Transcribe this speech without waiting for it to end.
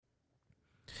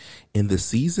In the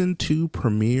season 2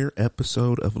 premiere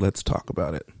episode of Let's Talk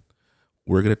About It,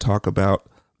 we're going to talk about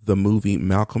the movie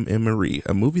Malcolm and Marie,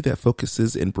 a movie that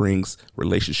focuses and brings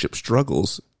relationship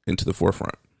struggles into the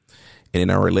forefront. And in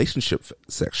our relationship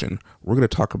section, we're going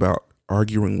to talk about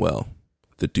arguing well,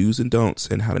 the do's and don'ts,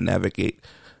 and how to navigate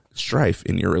strife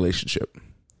in your relationship.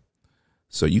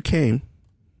 So you came,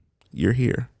 you're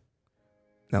here.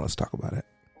 Now let's talk about it.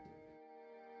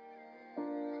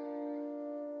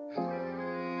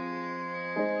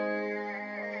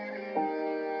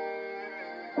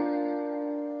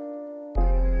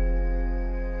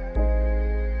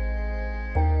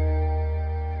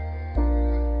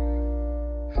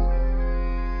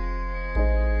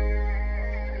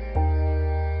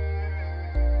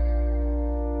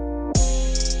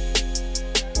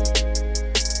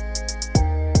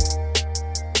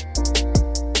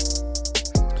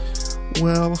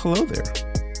 Well, hello there.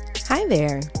 Hi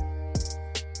there.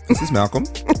 This is Malcolm.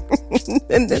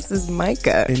 And this is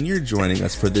Micah. And you're joining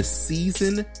us for the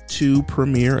season 2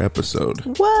 premiere episode.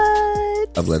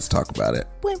 What? Of Let's Talk About It.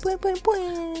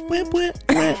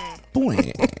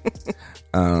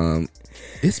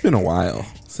 It's been a while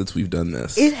since we've done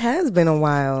this. It has been a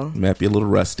while. Might be a little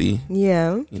rusty.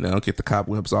 Yeah. You know, get the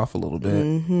cobwebs off a little bit.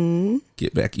 Mm-hmm.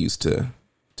 Get back used to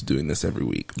doing this every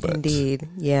week. But indeed.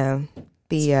 Yeah.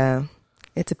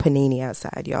 It's a panini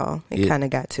outside, y'all. It kind of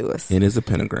got to us. It is a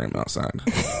pentagram outside.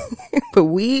 But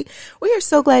we are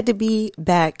so glad to be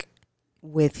back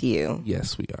with you.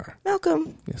 Yes, we are.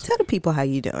 Malcolm, tell the people how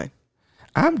you doing.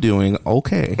 I'm doing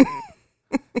okay.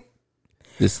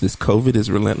 This COVID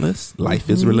is relentless. Life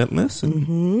is relentless.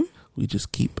 And we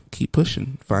just keep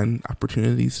pushing. Find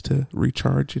opportunities to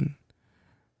recharge and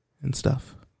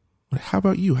stuff. How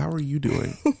about you? How are you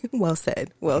doing? Well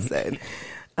said. Well said.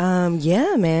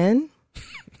 Yeah, man.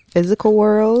 Physical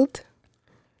world,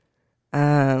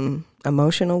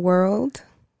 emotional world,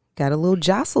 got a little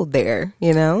jostled there,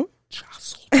 you know?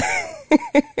 Jostled.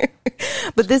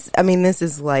 But this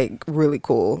is like really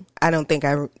cool. I don't think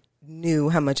I knew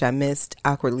how much I missed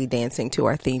awkwardly dancing to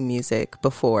our theme music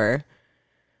before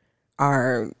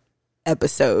our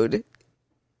episode,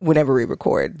 whenever we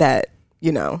record. That,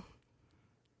 you know,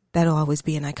 that'll always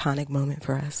be an iconic moment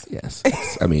for us. Yes.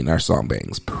 Our song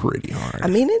bangs pretty hard.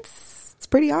 It's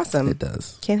pretty awesome. It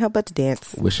does. Can't help but to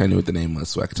dance. Wish I knew what the name was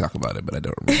so I could talk about it, but I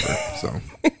don't remember. So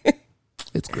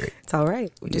it's great. It's all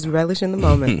right. We just relish in the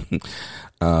moment.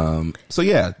 So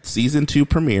yeah, season 2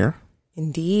 premiere.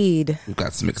 Indeed. We've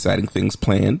got some exciting things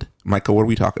planned. Micah, what are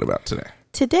we talking about today?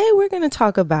 Today, we're going to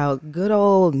talk about good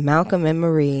old Malcolm and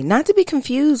Marie. Not to be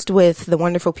confused with the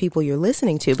wonderful people you're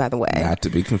listening to, by the way. Not to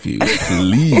be confused.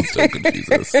 Please don't confuse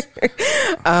us.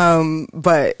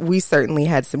 But we certainly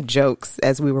had some jokes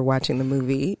as we were watching the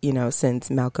movie, you know, since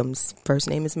Malcolm's first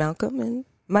name is Malcolm and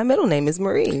my middle name is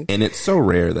Marie. And it's so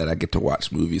rare that I get to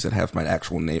watch movies that have my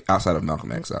actual name, outside of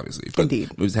Malcolm X, obviously. But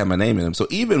indeed. Movies that have my name in them. So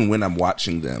even when I'm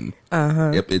watching them,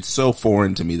 it's so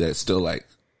foreign to me that it's still like,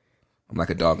 I'm like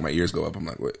a dog, my ears go up. I'm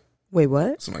like, wait,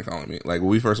 what? Somebody calling me. Like when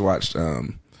we first watched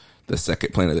the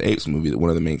second Planet of the Apes movie, one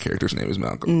of the main characters' name is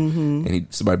Malcolm. And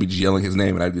somebody be yelling his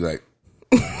name and I'd be like,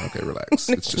 okay, relax.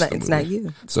 It's just it's not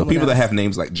you. So someone people else. That have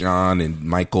names like John and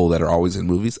Michael that are always in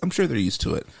movies, I'm sure they're used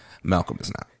to it. Malcolm is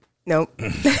not. Nope.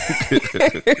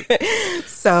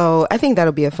 So I think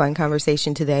that'll be a fun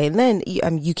conversation today. And then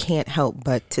you can't help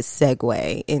but to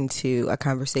segue into a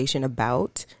conversation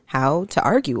about how to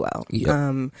argue well.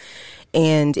 Yep.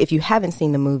 And if you haven't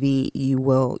seen the movie, you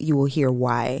will hear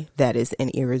why that is an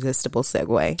irresistible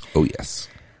segue. Oh, yes.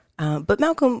 But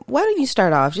Malcolm, why don't you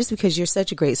start off, just because you're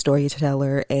such a great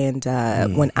storyteller, and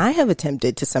when I have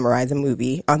attempted to summarize a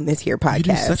movie on this here podcast, you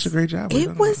did such a great job.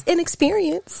 It was an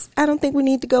experience. I don't think we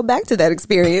need to go back to that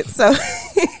experience. So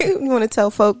you want to tell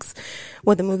folks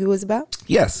what the movie was about?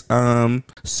 Yes. So I'm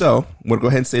going to go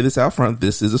ahead and say this out front.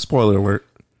 This is a spoiler alert.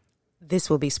 This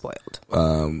will be spoiled.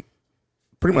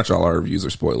 Pretty much all our reviews are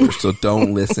spoilers, so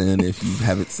don't listen if you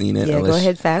haven't seen it. Yeah, go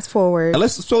ahead, fast forward.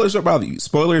 Unless the spoilers don't bother you.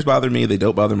 Spoilers bother me. They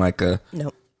don't bother Micah.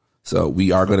 Nope. So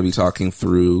we are going to be talking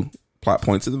through plot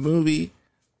points of the movie.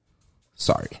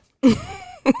 Sorry.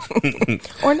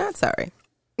 Or not sorry.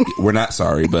 We're not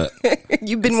sorry, but...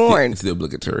 You've been warned. It's the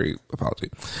obligatory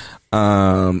apology.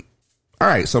 All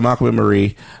right, so Malcolm and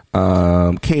Marie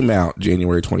came out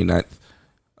January 29th.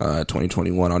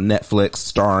 2021 on Netflix,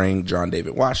 starring John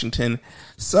David Washington,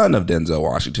 son of Denzel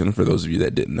Washington, for those of you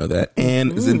that didn't know that,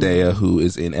 and Zendaya, who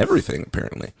is in everything,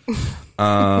 apparently.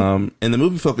 And the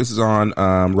movie focuses on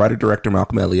writer-director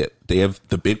Malcolm Elliott. They have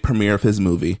the big premiere of his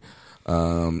movie.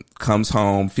 Comes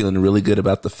home feeling really good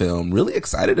about the film, really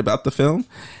excited about the film,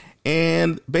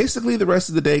 And basically the rest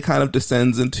of the day kind of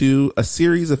descends into a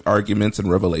series of arguments and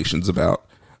revelations about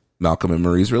Malcolm and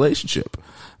Marie's relationship.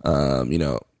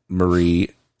 Marie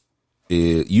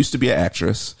used to be an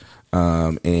actress,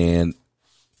 and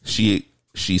she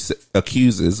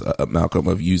accuses Malcolm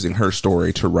of using her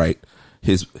story to write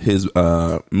his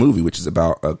movie, which is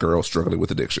about a girl struggling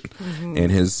with addiction. Mm-hmm.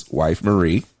 And his wife,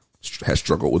 Marie, has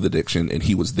struggled with addiction, and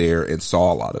he was there and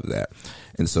saw a lot of that.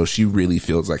 And so she really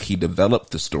feels like he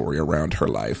developed the story around her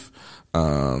life.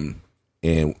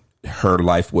 And her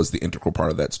life was the integral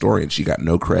part of that story, and she got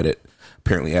no credit.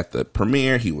 Apparently at the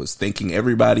premiere, he was thanking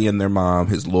everybody and their mom,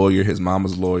 his lawyer, his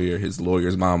mama's lawyer, his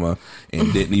lawyer's mama,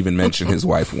 and didn't even mention his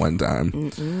wife one time.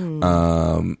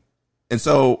 And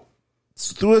so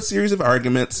through a series of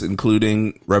arguments,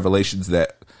 including revelations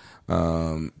that,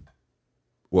 according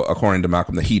to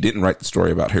Malcolm, that he didn't write the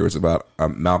story about her, it was about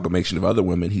amalgamation of other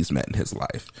women he's met in his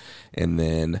life. And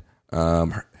then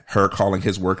her calling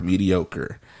his work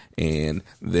mediocre. And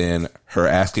then her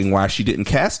asking why she didn't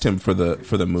cast him for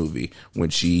the movie when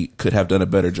she could have done a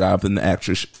better job than the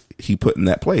actress he put in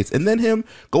that place. And then him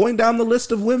going down the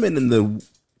list of women and the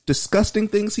disgusting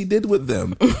things he did with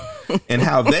them and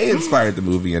how they inspired the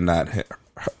movie and not her,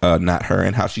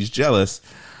 and how she's jealous.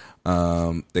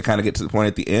 They kind of get to the point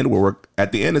at the end where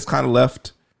it's kind of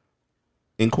left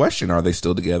in question. Are they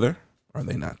still together? Are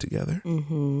they not together?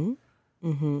 Mm-hmm.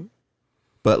 Mm-hmm.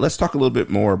 But let's talk a little bit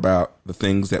more about the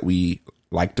things that we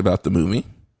liked about the movie.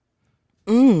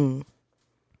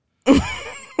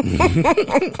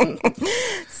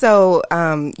 So,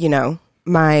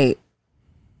 my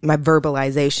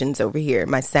verbalizations over here,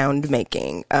 my sound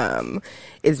making,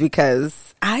 is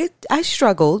because I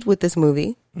struggled with this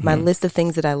movie. Mm-hmm. My list of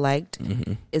things that I liked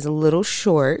is a little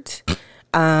short.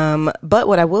 But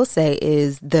what I will say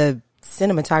is the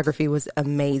cinematography was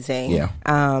amazing. Yeah.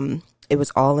 It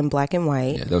was all in black and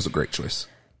white. Yeah, that was a great choice.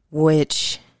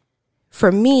 Which, for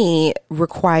me,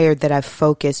 required that I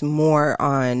focus more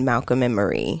on Malcolm and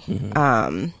Marie.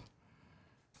 Mm-hmm.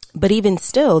 But even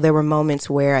still, there were moments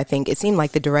where I think it seemed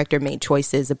like the director made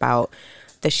choices about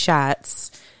the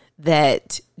shots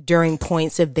that during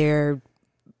points of their,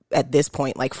 at this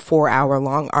point, like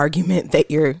 4-hour-long argument that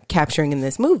you're capturing in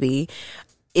this movie,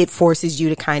 it forces you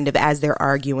to kind of, as they're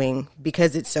arguing,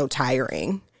 because it's so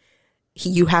tiring,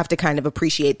 you have to kind of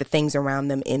appreciate the things around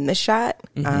them in the shot.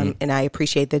 Mm-hmm. And I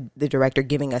appreciate the director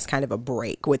giving us kind of a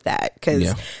break with that,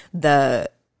 because the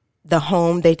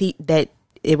home that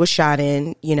it was shot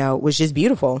in, was just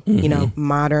beautiful, mm-hmm.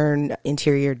 Modern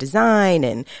interior design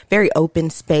and very open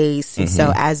space. And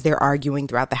so as they're arguing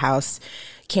throughout the house,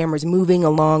 cameras moving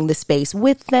along the space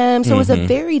with them. So it was a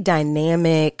very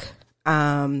dynamic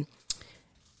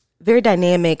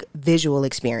visual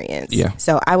experience. Yeah.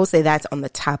 So I will say that's on the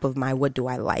top of my what do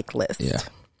I like list. Yeah.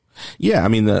 Yeah. I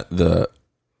mean, the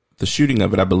shooting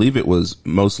of it, I believe it was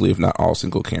mostly, if not all,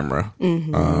 single camera.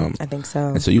 Mm-hmm. I think so.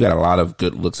 And so you got a lot of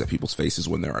good looks at people's faces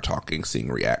when they are talking, seeing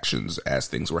reactions as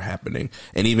things were happening.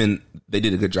 And even they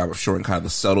did a good job of showing kind of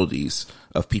the subtleties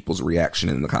of people's reaction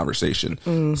in the conversation.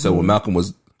 Mm-hmm. So when Malcolm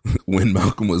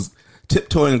was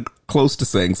tiptoeing close to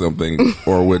saying something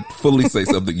or would fully say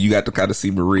something, you got to kind of see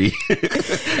Marie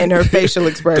and her facial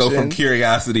expression go from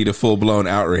curiosity to full-blown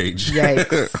outrage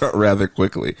rather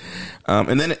quickly.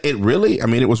 And then it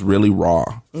was really raw.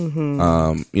 Mm-hmm.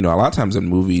 A lot of times in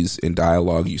movies, in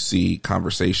dialogue, you see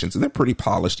conversations and they're pretty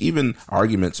polished. Even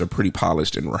arguments are pretty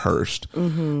polished and rehearsed.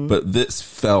 Mm-hmm. But this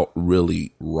felt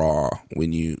really raw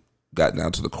when you got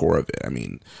down to the core of it. I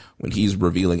mean, when he's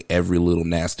revealing every little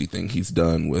nasty thing he's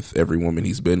done with every woman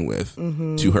he's been with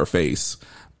to her face,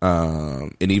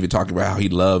 and even talking about how he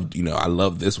loved, I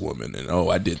love this woman, and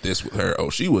I did this with her,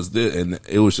 she was this, and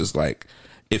it was just like,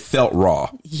 it felt raw.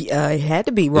 Yeah, it had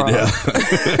to be raw,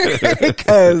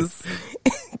 because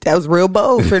that was real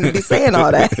bold for him to be saying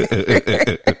all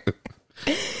that.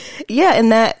 Yeah,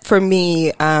 and that for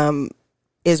me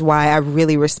is why I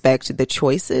really respect the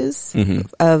choices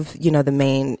of, the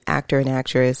main actor and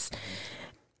actress.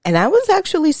 And I was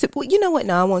actually, you know what?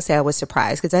 No, I won't say I was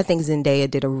surprised, because I think Zendaya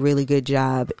did a really good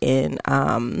job in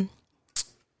The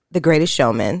Greatest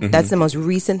Showman. Mm-hmm. That's the most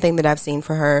recent thing that I've seen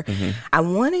for her. Mm-hmm. I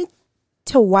wanted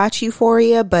to watch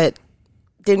Euphoria, but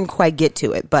didn't quite get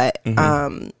to it. But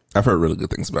I've heard really good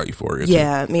things about Euphoria.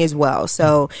 Yeah, me as well.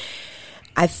 So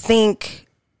I think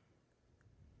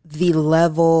the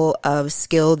level of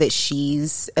skill that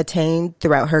she's attained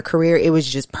throughout her career, it was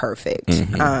just perfect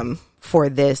for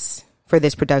this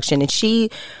production. And she,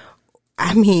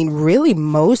 really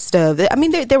most of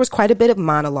it, there was quite a bit of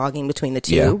monologuing between the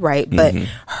two, right? But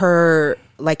her,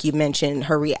 like you mentioned,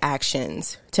 her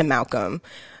reactions to Malcolm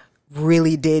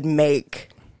really did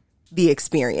make the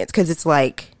experience, because it's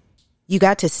like you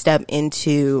got to step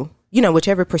into, you know,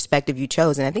 whichever perspective you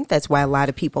chose. And I think that's why a lot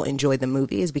of people enjoy the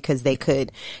movie, is because they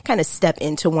could kind of step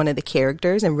into one of the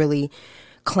characters and really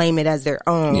claim it as their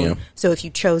own. Yeah. So if you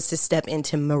chose to step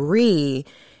into Marie,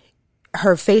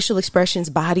 her facial expressions,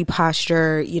 body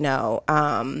posture, you know,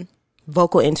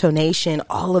 vocal intonation,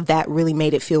 all of that really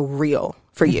made it feel real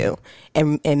for you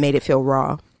and made it feel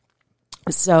raw.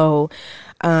 So,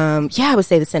 I would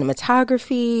say the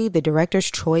cinematography, the director's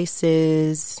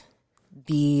choices,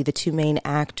 the two main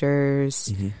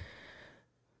actors.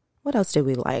 What else did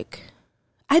we like?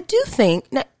 I do think,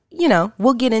 you know,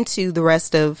 we'll get into the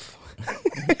rest of,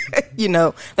 you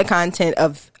know, the content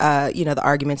of, you know, the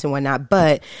arguments and whatnot.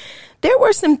 But there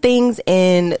were some things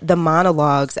in the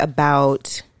monologues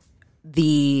about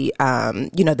the,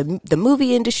 you know, the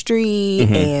movie industry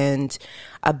and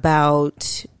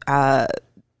about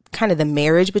kind of the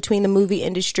marriage between the movie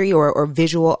industry or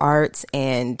visual arts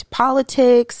and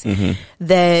politics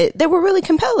that were really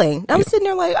compelling. I'm sitting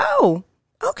there like, oh,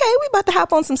 okay, we about to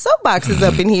hop on some soapboxes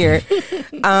up in here.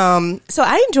 So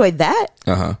I enjoyed that.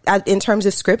 In terms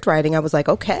of script writing, I was like,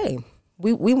 okay,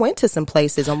 we went to some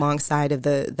places alongside of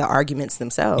the arguments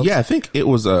themselves. Yeah, I think it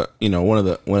was you know, one of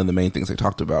the main things they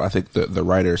talked about. I think the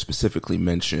writer specifically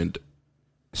mentioned,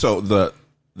 so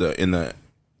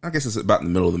I guess it's about in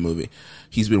the middle of the movie,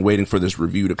 he's been waiting for this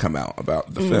review to come out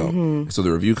about the film. So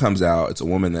the review comes out. It's a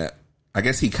woman that I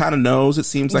guess he kind of knows, it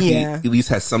seems like he at least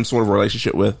has some sort of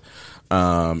relationship with.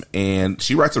 And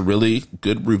she writes a really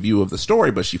good review of the story,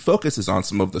 but she focuses on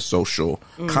some of the social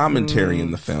commentary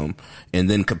in the film and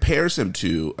then compares him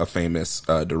to a famous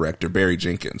director, Barry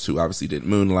Jenkins, who obviously did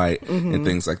Moonlight and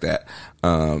things like that.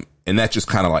 And that just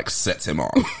kind of like sets him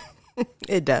off.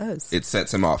 It does. It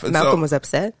sets him off. And Malcolm was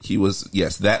upset. He was,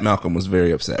 yes, that Malcolm was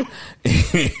very upset.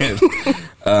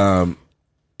 And,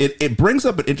 it brings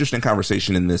up an interesting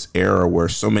conversation in this era where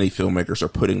so many filmmakers are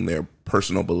putting their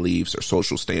personal beliefs or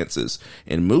social stances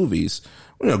in movies,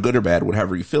 you know, good or bad,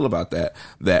 whatever you feel about that,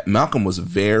 that Malcolm was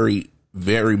very,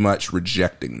 very much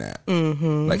rejecting that.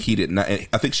 Like he did not,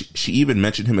 I think she even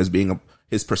mentioned him as being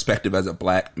his perspective as a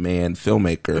black man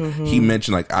filmmaker. He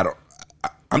mentioned like,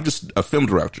 I'm just a film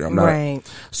director. I'm not. Right.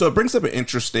 So it brings up an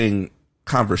interesting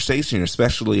conversation,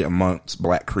 especially amongst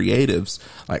black creatives,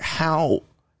 like how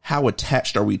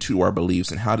attached are we to our beliefs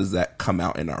and how does that come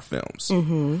out in our films?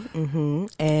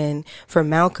 And for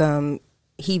Malcolm,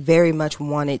 he very much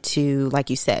wanted to, like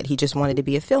you said, he just wanted to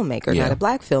be a filmmaker, not a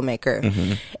black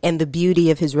filmmaker. And the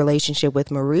beauty of his relationship with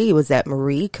Marie was that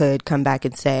Marie could come back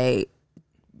and say,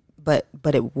 but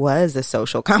it was a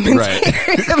social commentary.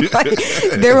 Right. Like,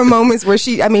 there were moments where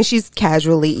she's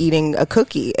casually eating a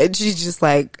cookie and she's just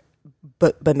like,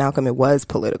 but Malcolm, it was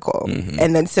political.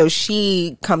 And then so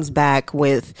she comes back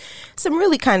with some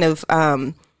really kind of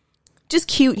just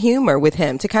cute humor with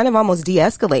him to kind of almost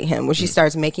de-escalate him when she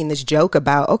starts making this joke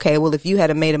about, okay, well, if you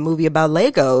had made a movie about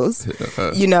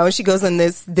Legos, you know, she goes in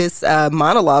this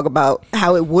monologue about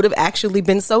how it would have actually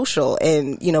been social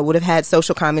and, you know, would have had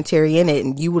social commentary in it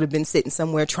and you would have been sitting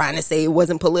somewhere trying to say it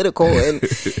wasn't political and,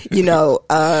 you know,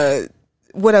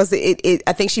 what else?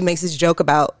 I think she makes this joke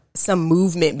about some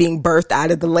movement being birthed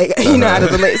out of the lake, you know, out of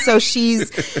the lake. So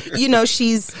she's, you know,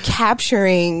 she's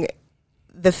capturing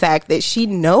the fact that she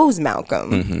knows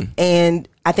Malcolm. And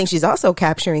I think she's also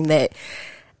capturing that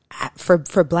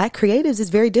for black creatives, it's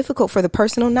very difficult for the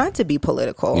personal not to be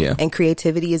political. And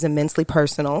creativity is immensely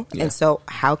personal. And so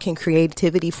how can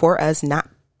creativity for us not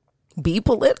be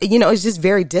political? You know, it's just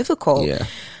very difficult.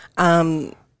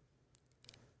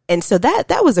 And so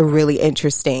that was a really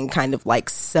interesting kind of like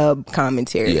sub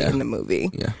commentary in the movie.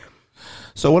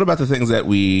 So what about the things that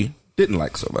we didn't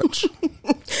like so much?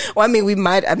 Well, we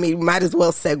might as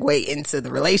well segue into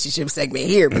the relationship segment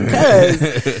here because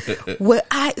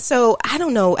I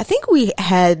don't know. I think we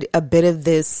had a bit of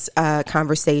this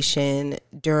conversation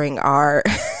during our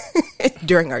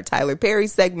Tyler Perry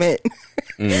segment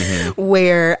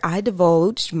where I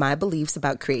divulged my beliefs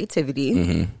about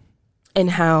creativity. And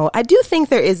how I do think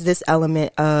there is this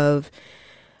element of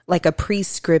like a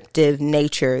prescriptive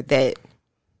nature that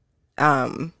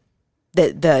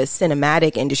that the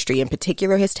cinematic industry in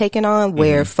particular has taken on,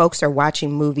 where folks are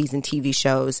watching movies and TV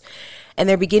shows and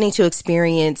they're beginning to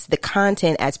experience the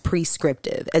content as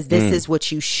prescriptive, as this is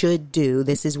what you should do.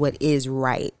 This is what is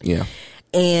right.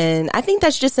 And I think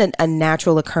that's just a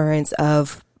natural occurrence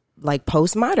of like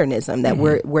postmodernism, that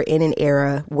we're in an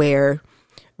era where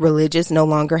religious no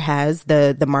longer has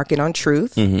the market on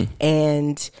truth,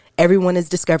 and everyone is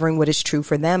discovering what is true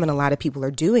for them, and a lot of people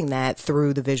are doing that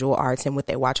through the visual arts and what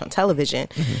they watch on television.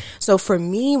 So for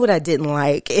me, what I didn't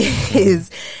like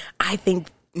is I think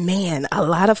man, a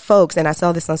lot of folks, and I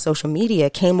saw this on social media,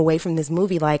 came away from this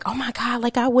movie like, oh my God,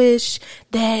 like I wish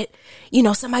that,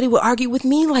 somebody would argue with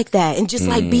me like that and just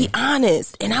like be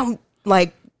honest. And I'm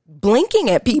like blinking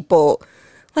at people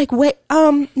like, wait,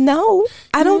 no,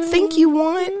 I don't think you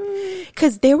want,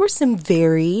 because there were some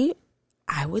very,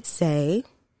 I would say,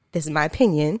 this is my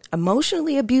opinion,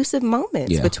 emotionally abusive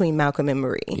moments between Malcolm and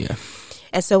Marie. Yeah.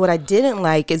 And so what I didn't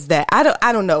like is that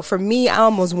I don't know. For me, I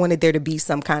almost wanted there to be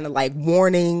some kind of like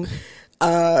warning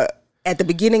at the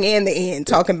beginning and the end,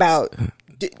 talking about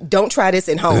don't try this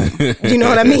at home. You know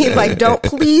what I mean? Like,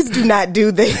 please do not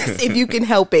do this if you can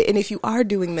help it. And if you are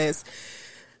doing this,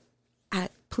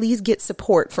 please get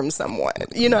support from someone.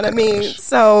 You know what I mean?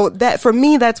 So that, for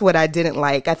me, that's what I didn't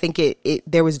like. I think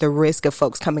there was the risk of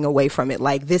folks coming away from it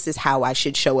like, this is how I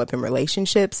should show up in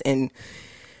relationships, and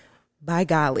by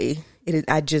golly,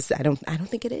 I don't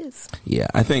think it is. Yeah,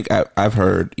 I think I've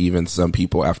heard even some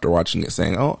people after watching it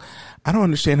saying, "Oh, I don't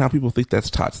understand how people think that's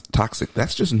toxic.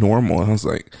 That's just normal." And I was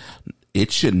like,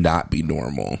 it should not be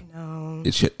normal. No.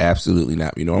 It should absolutely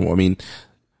not be normal. I mean,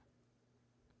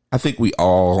 I think we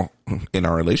all in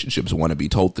our relationships want to be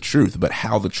told the truth, but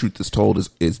how the truth is told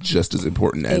is just as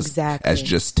important as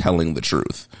just telling the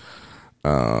truth.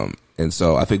 And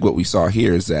so I think what we saw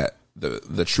here is that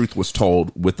the truth was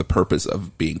told with the purpose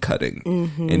of being cutting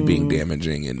and being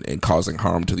damaging and causing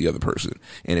harm to the other person.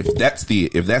 And if that's the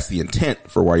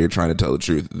intent for why you're trying to tell the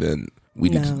truth, then we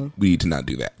need to not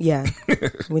do that. Yeah.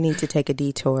 We need to take a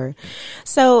detour.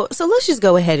 So let's just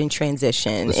go ahead and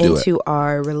transition into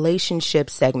our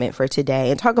relationship segment for today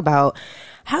and talk about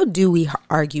how do we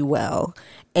argue well.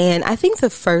 And I think the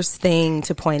first thing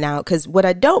to point out, because what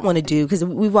I don't want to do, because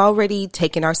we've already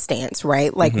taken our stance,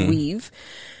 right? Like we've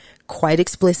quite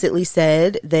explicitly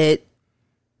said that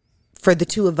for the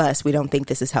two of us, we don't think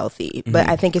this is healthy. But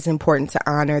I think it's important to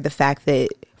honor the fact that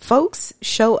folks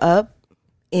show up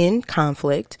in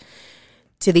conflict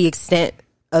to the extent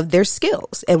of their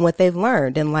skills and what they've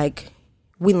learned. And like,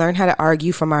 we learn how to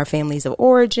argue from our families of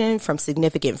origin, from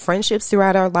significant friendships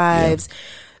throughout our lives,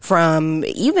 from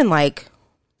even like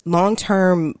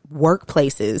long-term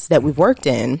workplaces that we've worked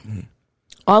in.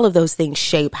 All of those things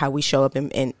shape how we show up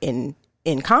in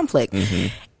conflict.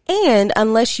 And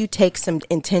unless you take some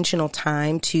intentional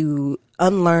time to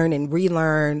unlearn and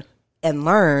relearn and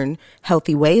learn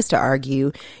healthy ways to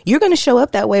argue, you're going to show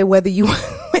up that way whether you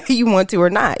want to or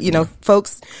not.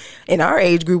 Folks in our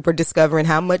age group are discovering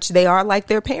how much they are like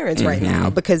their parents right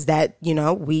now, because that,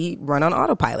 we run on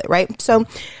autopilot, right? So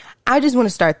I just want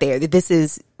to start there,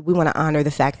 that we want to honor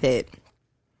the fact that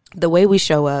the way we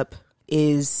show up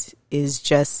is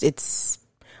just, it's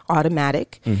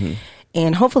automatic.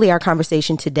 And hopefully our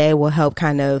conversation today will help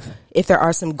kind of, if there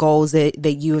are some goals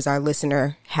that you as our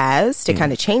listener has to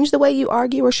kind of change the way you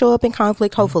argue or show up in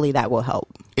conflict, hopefully that will help.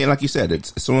 And like you said,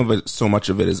 so much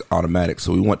of it is automatic.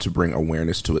 So we want to bring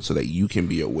awareness to it so that you can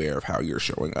be aware of how you're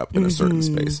showing up in a certain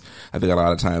space. I think a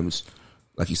lot of times,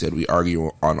 like you said, we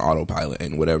argue on autopilot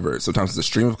and whatever. Sometimes it's a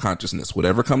stream of consciousness.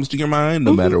 Whatever comes to your mind,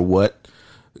 no matter what.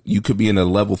 You could be in a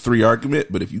level 3 argument,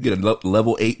 but if you get a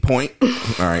level 8 point, all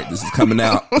right, this is coming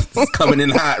out. This is coming in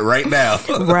hot right now.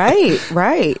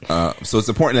 Right. So it's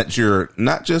important that you're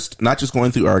not just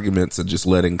going through arguments and just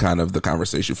letting kind of the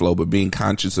conversation flow, but being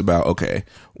conscious about, okay,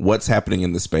 what's happening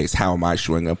in this space? How am I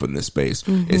showing up in this space?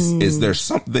 Is there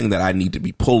something that I need to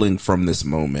be pulling from this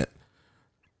moment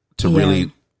to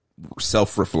really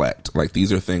self-reflect? Like,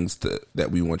 these are things that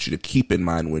we want you to keep in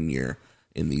mind when you're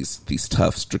in these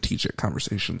tough strategic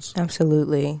conversations.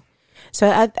 Absolutely. So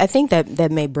I think that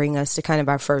may bring us to kind of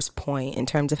our first point in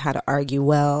terms of how to argue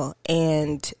well.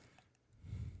 And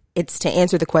it's to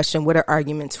answer the question, what are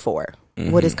arguments for?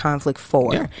 What is conflict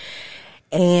for? Yeah.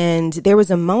 And there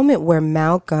was a moment where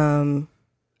Malcolm,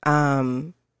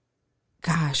 what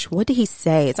did he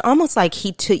say? It's almost like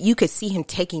you could see him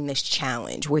taking this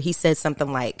challenge where he said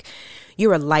something like,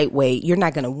 you're a lightweight. You're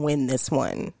not going to win this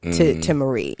one to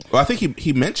Marie. Well, I think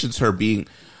he mentions her being,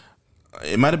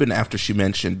 it might have been after she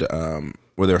mentioned,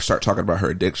 where they start talking about her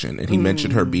addiction. And he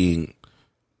mentioned her being,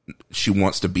 she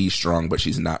wants to be strong, but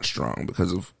she's not strong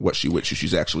because of what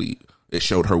she's actually, it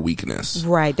showed her weakness.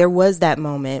 Right. There was that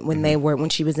moment when when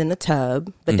she was in the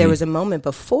tub, but there was a moment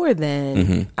before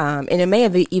then. And it may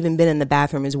have even been in the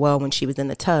bathroom as well when she was in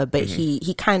the tub, but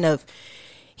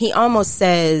he almost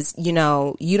says, you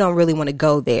don't really want to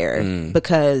go there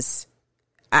because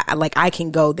I can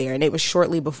go there. And it was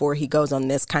shortly before he goes on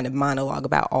this kind of monologue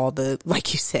about all the,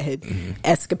 like you said,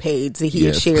 escapades that he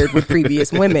had shared with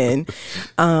previous women.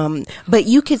 But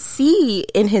you could see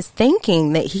in his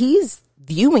thinking that he's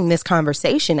viewing this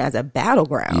conversation as a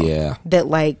battleground. Yeah. That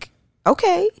like,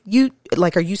 okay,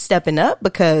 are you stepping up?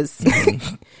 Because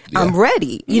I'm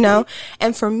ready, you know?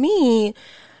 And for me,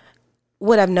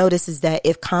 what I've noticed is that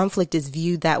if conflict is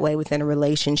viewed that way within a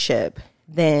relationship,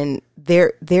 then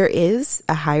there is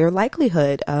a higher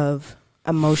likelihood of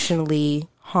emotionally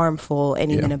harmful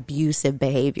and even abusive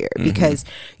behavior, because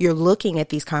you're looking at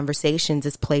these conversations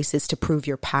as places to prove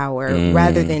your power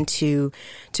rather than to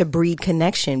breed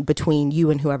connection between you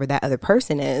and whoever that other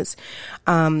person is.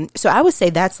 So I would say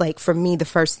that's like, for me, the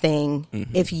first thing.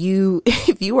 If you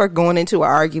are going into an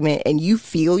argument and you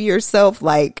feel yourself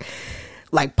like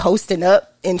posting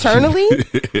up internally,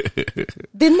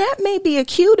 then that may be a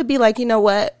cue to be like, you know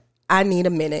what? I need a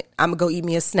minute. I'm gonna go eat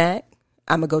me a snack.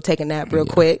 I'm gonna go take a nap real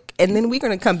quick, and then we're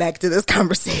gonna come back to this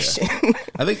conversation.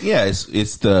 I think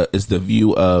it's the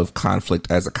view of conflict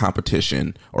as a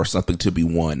competition or something to be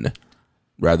won,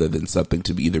 rather than something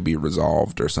to either be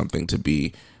resolved or something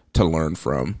to learn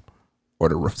from, or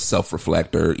to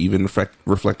self-reflect, or even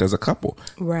reflect as a couple.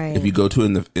 Right. If you go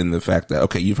to in the fact that,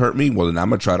 okay, you've hurt me, well then I'm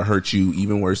gonna try to hurt you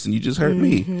even worse than you just hurt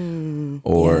me.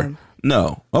 Or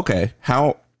no, okay,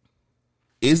 how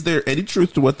is there any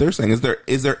truth to what they're saying? Is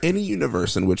there any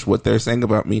universe in which what they're saying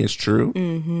about me is true?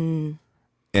 And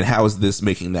how is this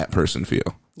making that person feel?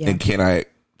 And can I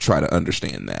try to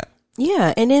understand that?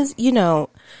 Yeah, and is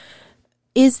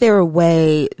there a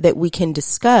way that we can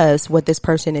discuss what this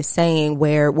person is saying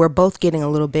where we're both getting a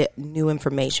little bit new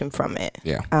information from it?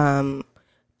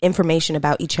 Information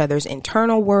about each other's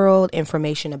internal world,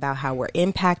 information about how we're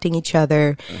impacting each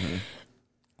other.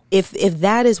 If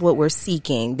that is what we're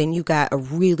seeking, then you got a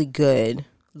really good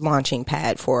launching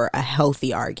pad for a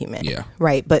healthy argument.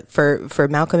 Right. But for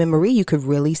Malcolm and Marie, you could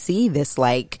really see this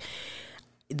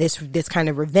this kind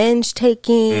of revenge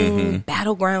taking,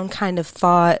 battleground kind of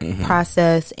thought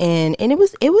process. And it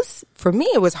was for me,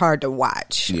 it was hard to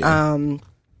watch.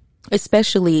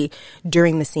 Especially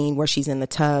during the scene where she's in the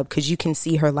tub, because you can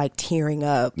see her like tearing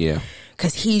up.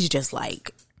 Because he's just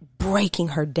like breaking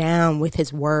her down with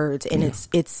his words. And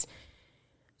it's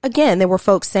again, there were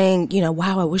folks saying,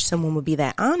 wow, I wish someone would be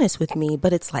that honest with me.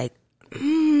 But it's like,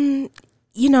 he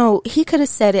could have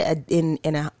said it in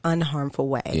an unharmful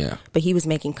way. But he was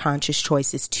making conscious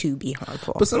choices to be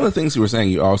harmful. But some of the things you were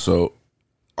saying, are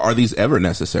these ever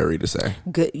necessary to say?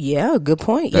 Good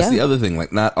point. That's the other thing.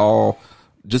 Like, not all,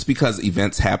 just because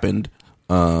events happened,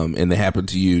 and they happen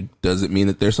to you, doesn't mean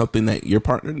that there's something that your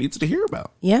partner needs to hear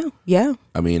about. I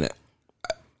mean,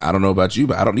 I don't know about you,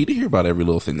 but I don't need to hear about every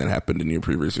little thing that happened in your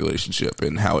previous relationship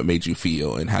and how it made you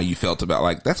feel and how you felt about,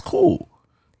 like, that's cool.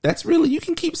 That's really, you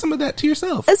can keep some of that to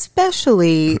yourself.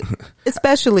 Especially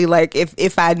like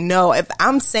if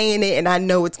I'm saying it and I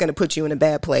know it's going to put you in a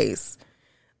bad place.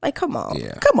 Like, come on,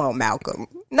 Malcolm.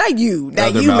 Not you,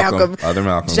 Malcolm. Other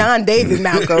Malcolm. John David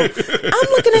Malcolm. I'm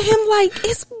looking at him like,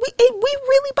 we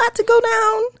really about to go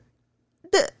down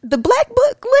the black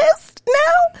book list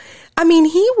now? I mean,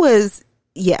 he was,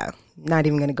 not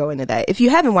even going to go into that. If you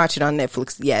haven't watched it on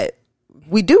Netflix yet,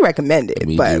 we do recommend it.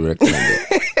 Do recommend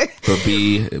it. But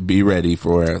be ready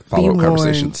for follow-up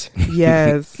conversations.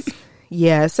 Yes.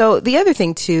 Yeah. So the other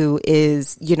thing too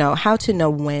is, how to know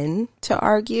when to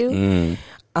argue.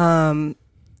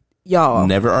 Y'all,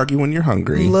 never argue when you're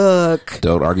hungry. Look,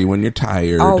 don't argue when you're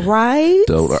tired. All right.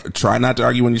 Try not to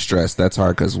argue when you're stressed. That's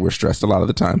hard because we're stressed a lot of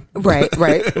the time. Right.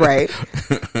 But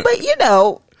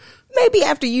maybe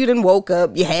after you done woke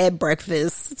up, you had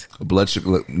breakfast. Blood sugar.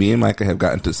 Look, me and Micah have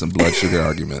gotten to some blood sugar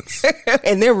arguments,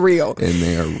 and they're real.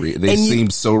 They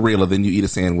seem so real. And then you eat a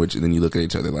sandwich, and then you look at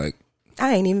each other like,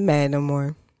 I ain't even mad no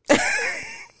more.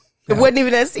 It wasn't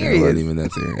even that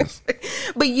serious.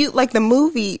 But the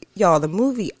movie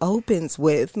opens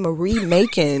with Marie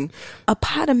making a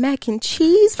pot of mac and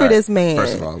cheese for this man.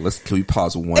 First of all, can we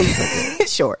pause 1 second?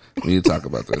 Sure. We need to talk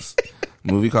about this.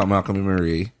 Movie called Malcolm and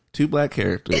Marie. 2 black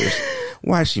characters.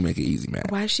 Why is she making Easy Mac?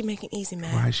 And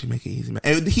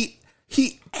he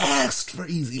asked for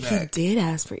Easy Mac. He did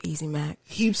ask for Easy Mac.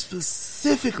 He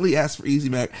specifically asked for Easy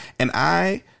Mac. And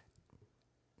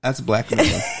that's a black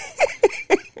man.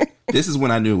 This is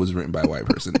when I knew it was written by a white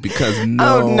person, because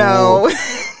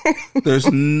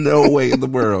there's no way in the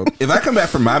world. If I come back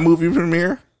from my movie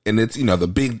premiere and it's, the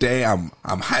big day, I'm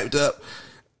hyped up.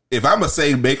 If I'm gonna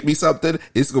say make me something,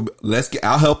 it's gonna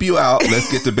I'll help you out.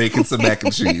 Let's get to baking some mac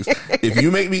and cheese. If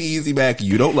you make me Easy Mac,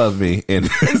 you don't love me. And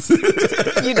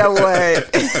you know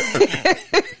what?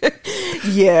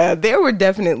 Yeah, there was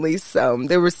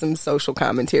some social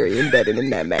commentary embedded in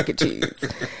that mac and cheese.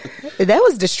 That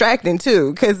was distracting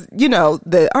too, because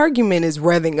the argument is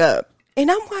revving up,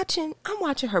 and I'm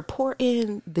watching her pour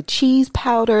in the cheese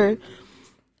powder.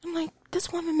 I'm like,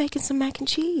 this woman making some mac and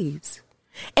cheese.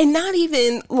 And not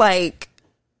even like,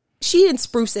 she didn't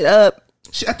spruce it up.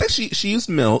 I think she used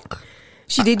milk.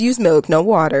 She did use milk, no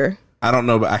water. I don't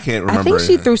know, but I can't remember. I think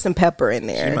she threw some pepper in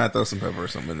there. She might throw some pepper or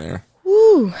something in there.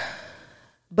 Woo.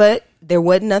 But there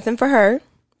wasn't nothing for her.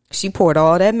 She poured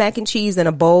all that mac and cheese in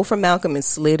a bowl for Malcolm and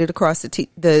slid it across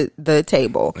the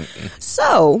table.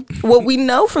 So what we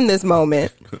know from this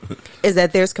moment is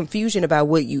that there's confusion about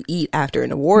what you eat after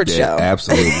an award show.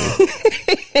 Absolutely.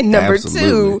 And number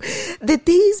two, that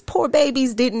these poor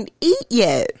babies didn't eat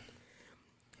yet.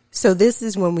 So this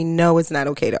is when we know it's not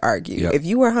okay to argue. Yep. If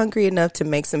you are hungry enough to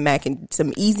make some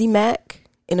easy mac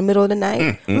in the middle of the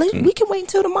night, we can wait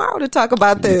until tomorrow to talk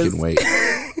about this. We can wait.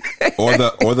 or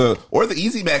the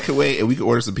easy mac can wait, and we can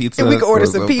order some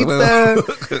pizza.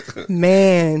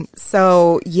 Man.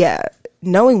 So yeah,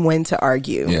 knowing when to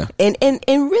argue. Yeah. And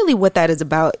really what that is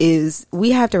about is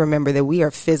we have to remember that we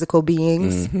are physical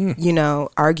beings. Mm-hmm. You know,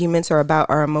 arguments are about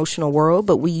our emotional world,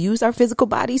 but we use our physical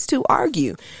bodies to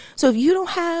argue. So if you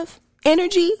don't have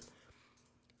energy,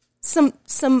 some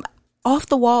off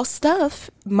the wall stuff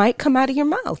might come out of your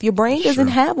mouth. Your brain doesn't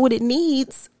have what it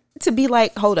needs to be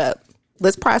like, hold up,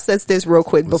 let's process this real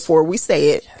quick before we say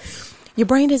it. Your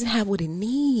brain doesn't have what it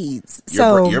needs.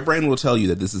 Your brain will tell you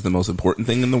that this is the most important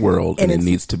thing in the world and it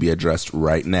needs to be addressed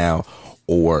right now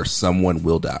or someone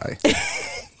will die.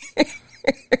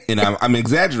 And I'm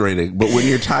exaggerating, but when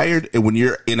you're tired and when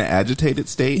you're in an agitated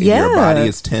state and your body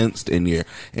is tensed and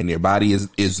your body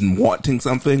is wanting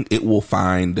something, it will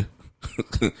find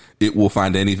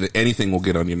anything will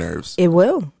get on your nerves. It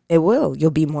will. You'll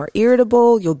be more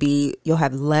irritable. You'll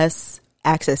have less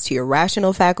access to your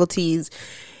rational faculties.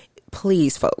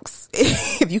 Please, folks,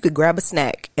 if you could grab a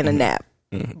snack and a nap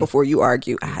before you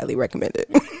argue, I highly recommend it.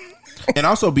 And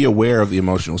also be aware of the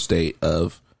emotional state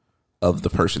of the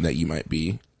person that you might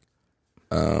be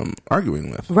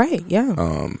arguing with. Right,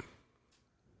 yeah.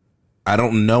 I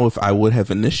don't know if I would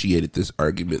have initiated this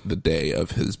argument the day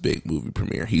of his big movie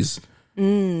premiere.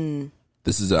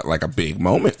 This is like a big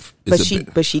moment. But she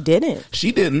didn't.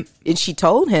 She didn't. And she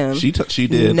told him. She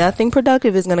did. Nothing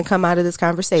productive is going to come out of this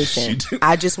conversation.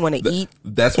 I just want to eat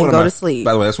and go to sleep.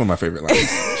 By the way, that's one of my favorite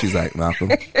lines. She's like,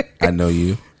 Malcolm, I know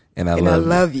you. And I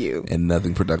love you. And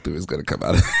nothing productive is going to come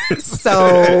out of this. So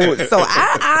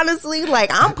I honestly,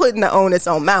 I'm putting the onus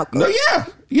on Malcolm. No,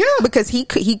 yeah. Because he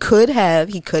could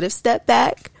have stepped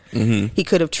back. Mm-hmm. He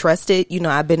could have trusted,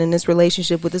 I've been in this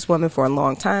relationship with this woman for a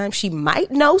long time. She might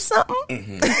know something.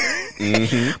 Mm-hmm.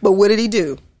 Mm-hmm. But what did he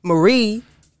do? Marie.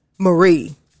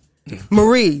 And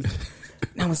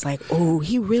I was like, oh,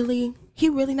 he really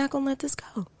not going to let this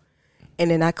go.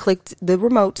 And then I clicked the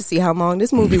remote to see how long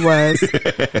this movie was.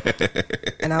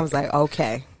 And I was like,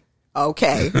 okay.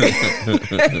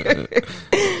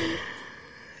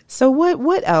 So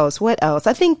what else?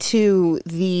 I think too,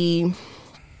 the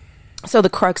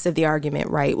crux of the argument,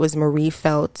 right, was Marie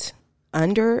felt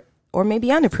under or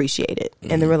maybe unappreciated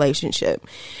in the relationship.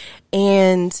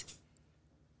 And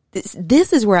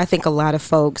this is where I think a lot of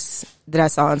folks that I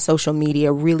saw on social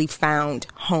media really found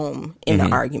home in the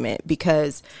argument,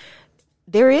 because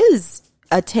there is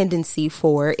a tendency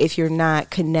for, if you're not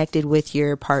connected with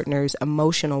your partner's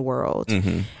emotional world,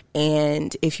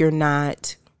 and if you're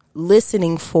not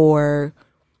listening for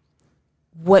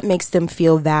what makes them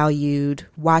feel valued,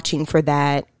 watching for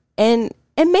that, and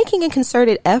making a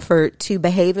concerted effort to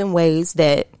behave in ways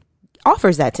that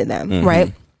offers that to them,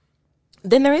 right?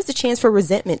 Then there is a chance for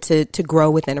resentment to grow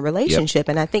within a relationship. Yep.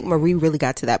 And I think Marie really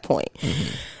got to that point.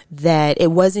 That it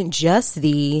wasn't just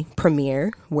the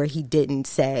premiere where he didn't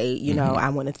say, I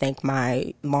want to thank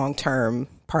my long-term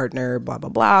partner, blah, blah,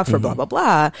 blah, for blah, blah,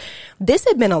 blah. This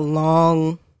had been a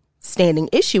long-standing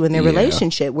issue in their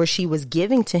relationship, where she was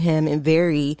giving to him in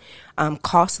very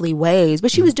costly ways,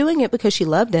 but she was doing it because she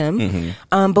loved him,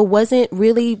 but wasn't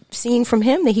really seeing from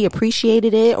him that he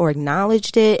appreciated it or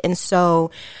acknowledged it. And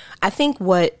so I think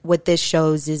what this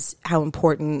shows is how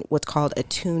important what's called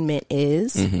attunement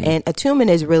is. And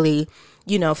attunement is really,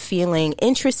 feeling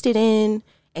interested in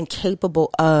and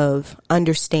capable of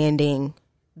understanding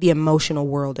the emotional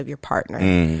world of your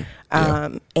partner.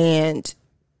 And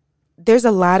there's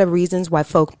a lot of reasons why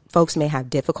folks may have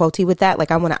difficulty with that.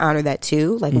 Like, I want to honor that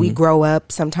too. Like, we grow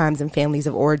up sometimes in families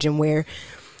of origin where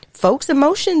folks'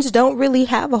 emotions don't really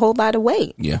have a whole lot of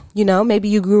weight. Yeah. Maybe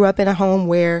you grew up in a home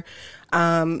where,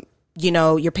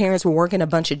 your parents were working a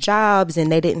bunch of jobs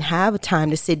and they didn't have time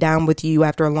to sit down with you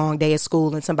after a long day of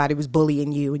school and somebody was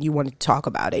bullying you and you wanted to talk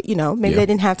about it. Maybe they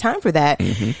didn't have time for that.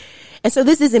 And so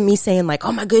this isn't me saying like,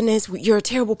 oh my goodness, you're a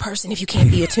terrible person if you can't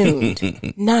be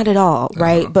attuned. Not at all.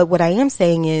 Right. But what I am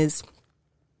saying is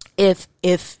if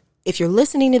you're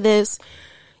listening to this,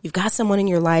 you've got someone in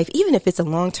your life, even if it's a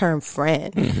long-term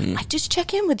friend, like just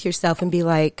check in with yourself and be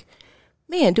like,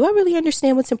 man, do I really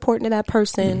understand what's important to that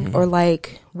person, or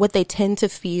like what they tend to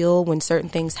feel when certain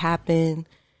things happen?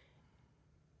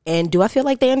 And do I feel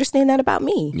like they understand that about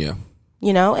me? Yeah.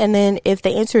 You know, and then if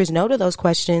the answer is no to those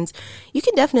questions, you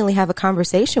can definitely have a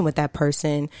conversation with that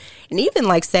person and even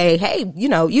like say, hey, you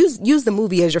know, use the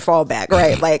movie as your fallback,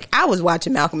 right? Like I was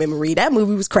watching Malcolm and Marie. That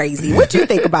movie was crazy. What do you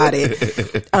think about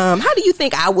it? How do you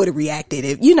think I would have reacted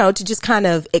if, you know, to just kind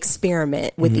of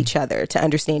experiment with each other to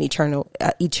understand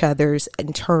each other's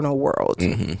internal world.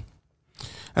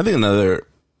 I think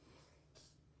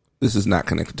this is not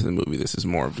connected to the movie. This is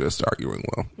more of just arguing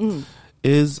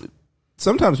is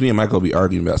sometimes me and Michael will be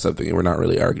arguing about something and we're not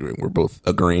really arguing. We're both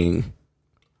agreeing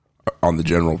on the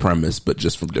general premise, but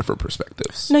just from different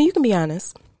perspectives. No, you can be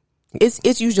honest.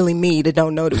 It's usually me that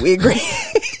don't know that we agree.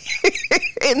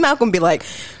 And Malcolm be like,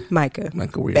 Micah,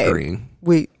 we're agreeing.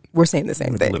 We're saying the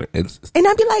same thing. And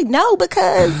I'd be like, no,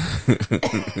 because.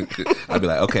 I'd be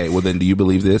like, okay, well then do you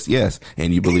believe this? Yes.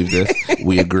 And you believe this?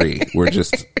 We agree. We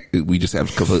just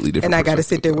have completely different. And I got to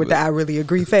sit there with the I really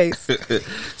agree face.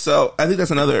 So I think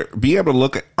that's another, being able to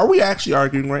look at, are we actually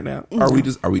arguing right now? Are we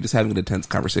just having an intense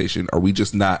conversation? Are we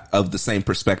just not of the same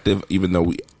perspective, even though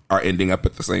we are ending up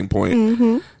at the same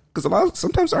point? Because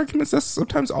sometimes arguments,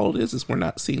 sometimes all it is we're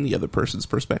not seeing the other person's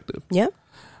perspective. Yep.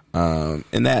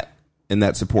 And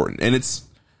that's important. And it's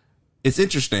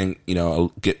interesting, you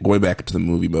know, going back into the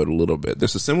movie mode a little bit.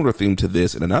 There's a similar theme to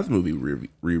this in another movie we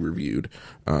reviewed,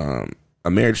 A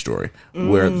Marriage Story,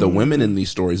 where the women in these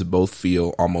stories both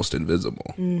feel almost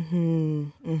invisible.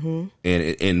 And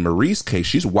in Marie's case,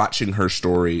 she's watching her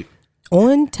story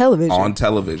on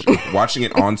television, watching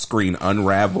it on screen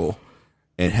unravel,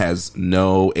 and has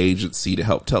no agency to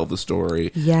help tell the story.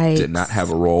 Yikes. Did not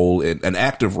have an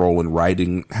active role in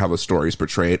writing how the story is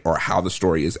portrayed or how the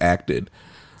story is acted.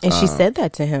 And she said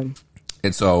that to him.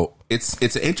 And so it's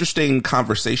an interesting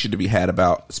conversation to be had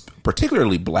about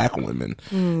particularly Black women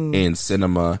in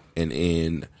cinema and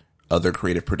in other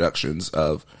creative productions,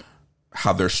 of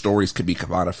how their stories could be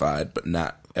commodified but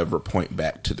not ever point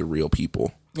back to the real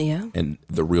people. Yeah. And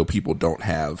the real people don't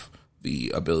have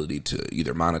the ability to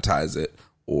either monetize it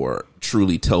or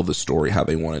truly tell the story how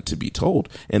they want it to be told.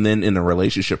 And then in a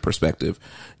relationship perspective,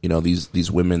 you know,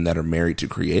 these women that are married to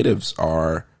creatives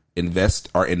are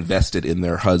invested in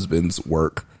their husband's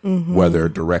work, whether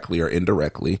directly or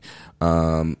indirectly,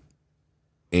 and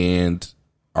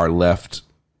are left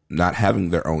not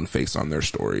having their own face on their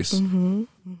stories and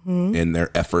their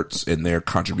efforts and their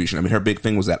contribution. I mean, her big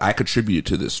thing was that I contributed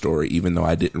to this story, even though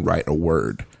I didn't write a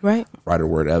word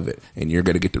of it. And you're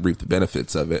going to get to reap the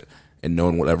benefits of it, and no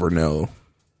one will ever know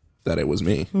that it was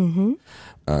me. And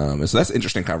so that's an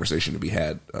interesting conversation to be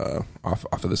had off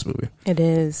of this movie. It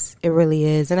is. It really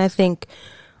is. And I think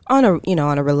on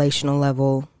a relational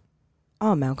level,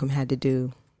 all Malcolm had to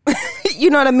do, you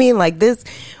know what I mean? Like this,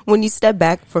 when you step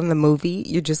back from the movie,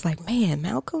 you're just like, man,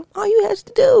 Malcolm, all you had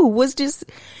to do was just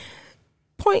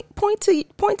point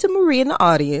to Marie in the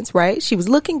audience, right? She was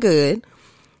looking good,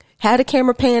 had a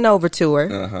camera pan over to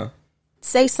her,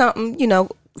 say something, you know,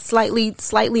 slightly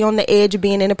on the edge of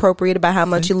being inappropriate about how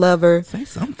much you love her. Say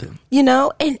something. You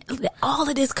know, and all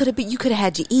of this could have been, you could have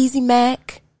had your Easy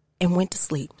Mac and went to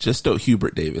sleep. Just don't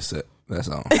Hubert Davis it. That's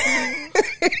all.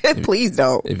 Please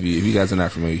don't. If you guys are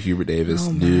not familiar, Hubert Davis,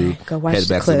 new head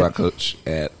basketball coach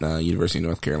at University of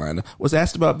North Carolina, was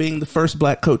asked about being the first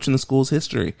Black coach in the school's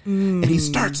history. And he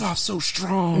starts off so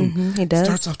strong. He does.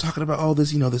 Starts off talking about all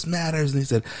this, you know, this matters. And he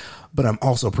said, but I'm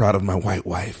also proud of my white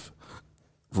wife.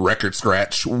 Record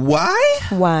scratch. Why?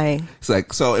 It's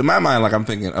like, so in my mind, like I'm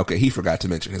thinking, okay, he forgot to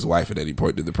mention his wife at any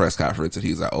point in the press conference, and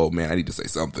he's like, oh man, I need to say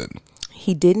something.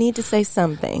 He did need to say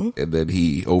something. And then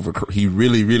he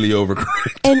really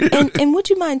overcorrected. And would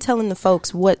you mind telling the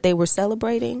folks what they were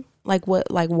celebrating? Like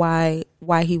why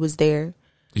he was there?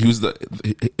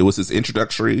 It was his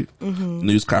introductory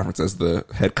news conference as the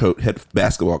head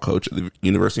basketball coach at the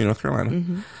University of North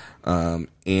Carolina.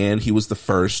 And he's the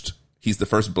first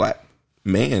Black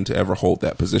man to ever hold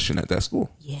that position at that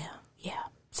school. Yeah.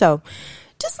 So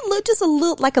just a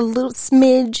little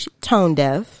smidge tone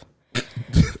deaf.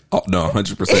 Oh no,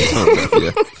 100% tone deaf.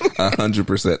 Yeah,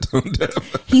 100% tone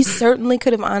deaf. He certainly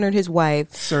could have honored his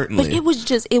wife. Certainly, but it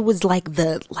was like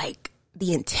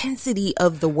the intensity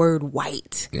of the word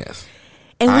white. Yes,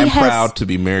 and I'm proud to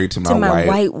be married to my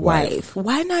white wife.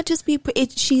 Why not just be?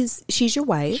 She's your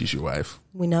wife. She's your wife.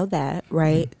 We know that,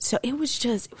 right? So it was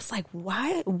like,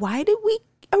 why did we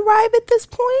arrive at this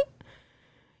point?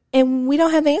 And we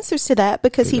don't have answers to that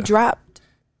because he dropped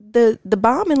the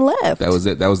bomb and left. That was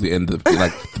it. That was the end of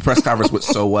the press conference went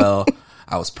so well.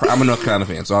 I'm a North Carolina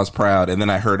fan, so I was proud. And then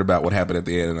I heard about what happened at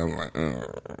the end, and I'm like,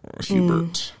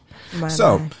 Hubert.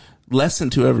 So, lesson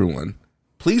to everyone.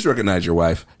 Please recognize your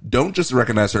wife. Don't just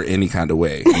recognize her any kind of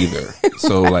way either.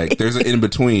 So, like, there's an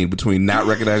in-between between not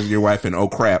recognizing your wife and, oh,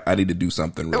 crap, I need to do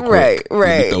something real quick. Right.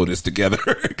 Let me throw this together.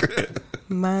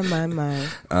 My.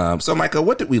 So, Micah,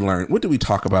 what did we learn? What did we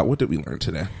talk about? What did we learn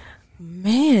today?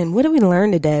 Man, what did we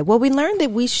learn today? Well, we learned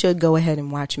that we should go ahead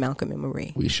and watch Malcolm and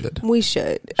Marie. We should. Great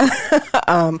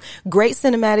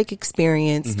cinematic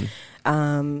experience.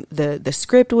 The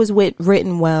script was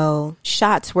written well.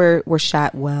 Shots were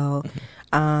shot well.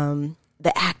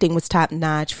 The acting was top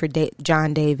notch for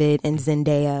John David and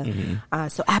Zendaya.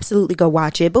 So absolutely go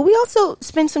watch it. But we also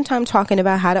spent some time talking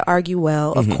about how to argue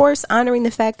well. Of course, honoring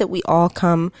the fact that we all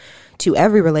come to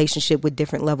every relationship with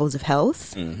different levels of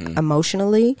health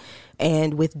emotionally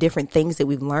and with different things that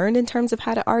we've learned in terms of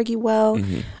how to argue well.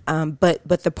 But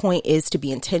the point is to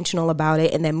be intentional about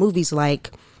it. And that movies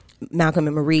like Malcolm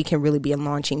and Marie can really be a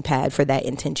launching pad for that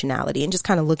intentionality and just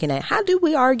kind of looking at how do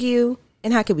we argue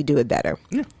and how can we do it better?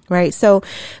 Yeah. Right. So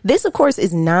this, of course,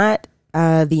 is not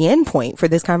the end point for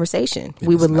this conversation.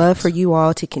 We would love for you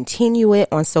all to continue it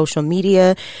on social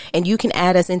media, and you can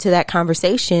add us into that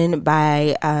conversation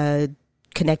by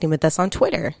connecting with us on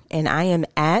Twitter. And I am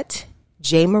at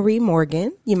J. Marie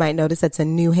Morgan. You might notice that's a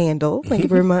new handle. Thank you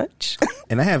very much.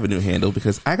 And I have a new handle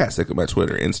because I got sick of my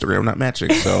Twitter, Instagram not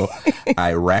matching. So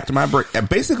I racked my brain. And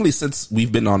basically, since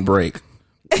we've been on break,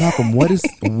 Malcolm,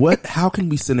 how can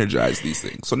we synergize these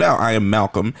things? So now I am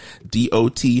Malcolm,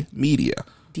 DOT Media.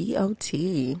 DOT.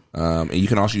 And you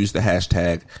can also use the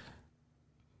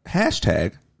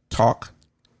hashtag Talk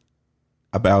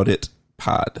About It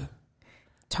Pod.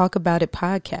 Talk About It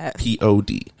Podcast.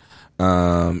 POD.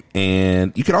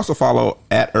 And you can also follow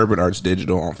at Urban Arts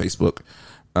Digital on Facebook,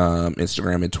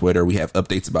 Instagram, and Twitter. We have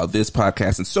updates about this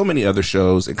podcast and so many other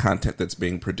shows and content that's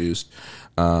being produced.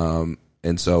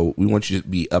 And so we want you to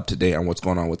be up to date on what's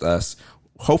going on with us.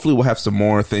 Hopefully we'll have some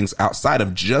more things outside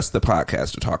of just the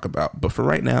podcast to talk about. But for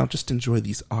right now, just enjoy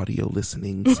these audio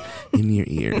listenings in your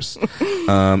ears.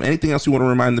 Anything else you want to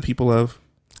remind the people of?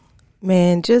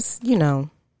 Man, just,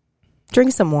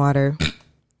 drink some water.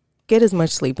 Get as much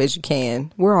sleep as you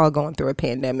can. We're all going through a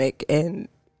pandemic, and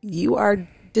you are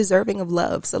deserving of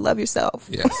love. So love yourself.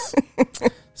 Yes.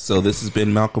 So this has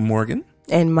been Malcolm Morgan.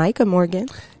 And Micah Morgan.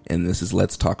 And this is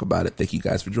Let's Talk About It. Thank you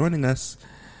guys for joining us.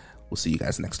 We'll see you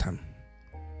guys next time.